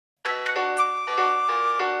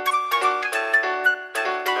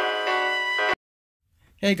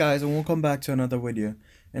Hey guys, and welcome back to another video.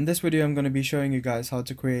 In this video I'm going to be showing you guys how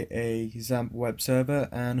to create a XAMPP web server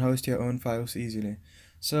and host your own files easily.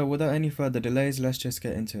 So without any further delays, let's just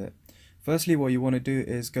get into it. Firstly, what you want to do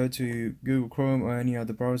is go to Google Chrome or any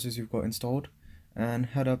other browsers you've got installed and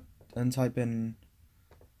head up and type in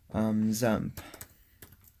XAMPP.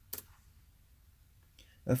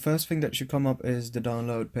 The first thing that should come up is the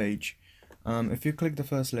download page. If you click the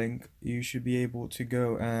first link, you should be able to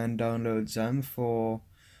go and download XAMPP for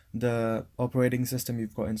the operating system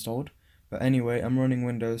you've got installed. But anyway, I'm running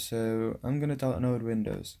Windows, so I'm going to download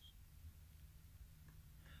Windows.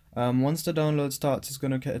 Once the download starts, it's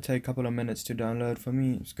going to take a couple of minutes to download. For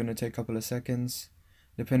me, it's going to take a couple of seconds,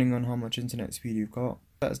 depending on how much internet speed you've got.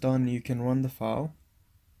 That's done, you can run the file.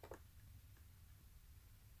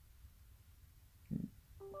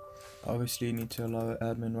 Obviously, you need to allow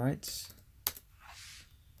admin rights.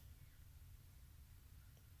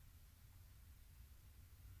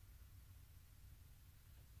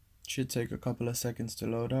 Should take a couple of seconds to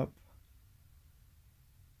load up.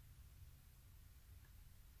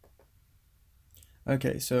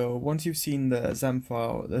 Okay, so once you've seen the XAMPP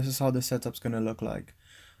file, this is how the setup's gonna look like.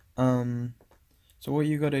 So what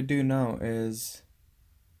you gotta do now is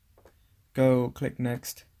go click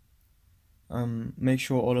next. Make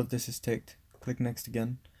sure all of this is ticked. Click next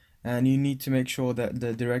again, and you need to make sure that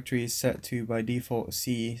the directory is set to by default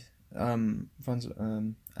C and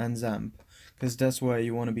XAMPP, because that's where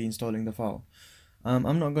you want to be installing the file.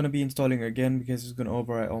 I'm not going to be installing again because it's going to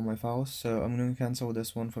overwrite all my files, so I'm going to cancel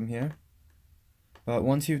this one from here. But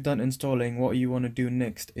once you've done installing, what you want to do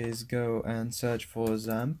next is go and search for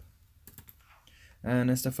XAMPP, and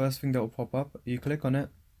it's the first thing that will pop up. You click on it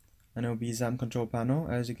and it will be XAMPP control panel.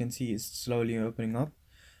 As you can see, it's slowly opening up.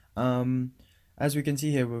 As we can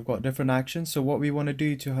see here, we've got different actions. So what we want to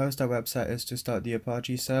do to host our website is to start the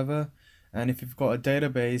Apache server, and if you've got a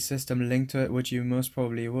database system linked to it, which you most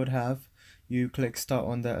probably would have, you click start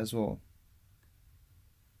on that as well.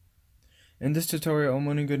 In this tutorial, I'm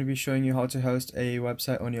only going to be showing you how to host a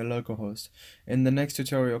website on your local host. In the next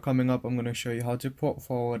tutorial coming up, I'm going to show you how to port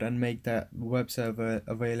forward and make that web server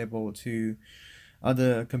available to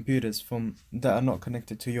other computers that are not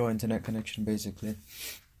connected to your internet connection, basically.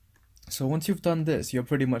 So once you've done this, you're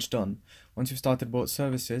pretty much done. Once you've started both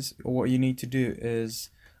services, what you need to do is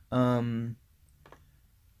go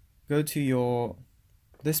to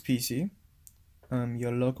this PC,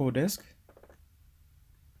 your local disk.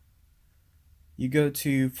 You go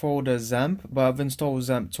to folder XAMPP, but I've installed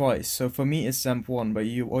XAMPP twice. So for me, it's XAMPP 1, but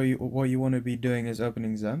what you want to be doing is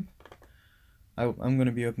opening XAMPP. I'm going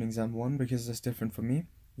to be opening XAMPP 1 because that's different for me.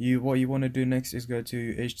 What you want to do next is go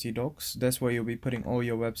to htdocs. That's where you'll be putting all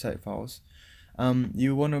your website files.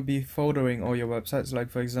 You want to be foldering all your websites. Like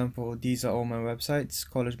for example, these are all my websites: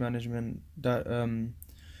 college management, home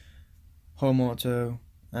auto,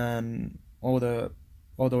 and all the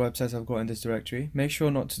websites I've got in this directory. Make sure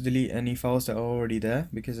not to delete any files that are already there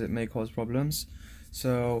because it may cause problems.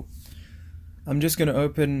 So I'm just going to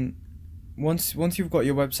open. Once you've got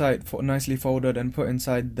your website nicely folded and put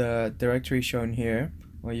inside the directory shown here,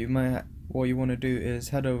 what you want to do is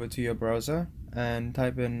head over to your browser and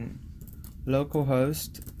type in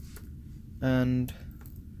localhost, and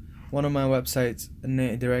one of my websites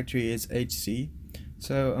directory is HC,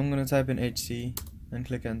 so I'm going to type in HC and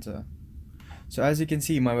click enter. So as you can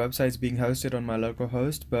see, my website is being hosted on my local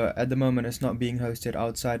host, but at the moment it's not being hosted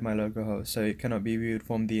outside my local host, so it cannot be viewed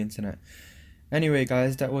from the internet. Anyway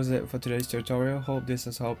guys, that was it for today's tutorial. Hope this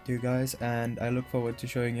has helped you guys, and I look forward to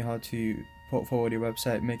showing you how to port forward your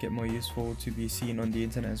website, make it more useful to be seen on the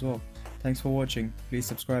internet as well. Thanks for watching. Please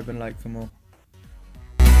subscribe and like for more.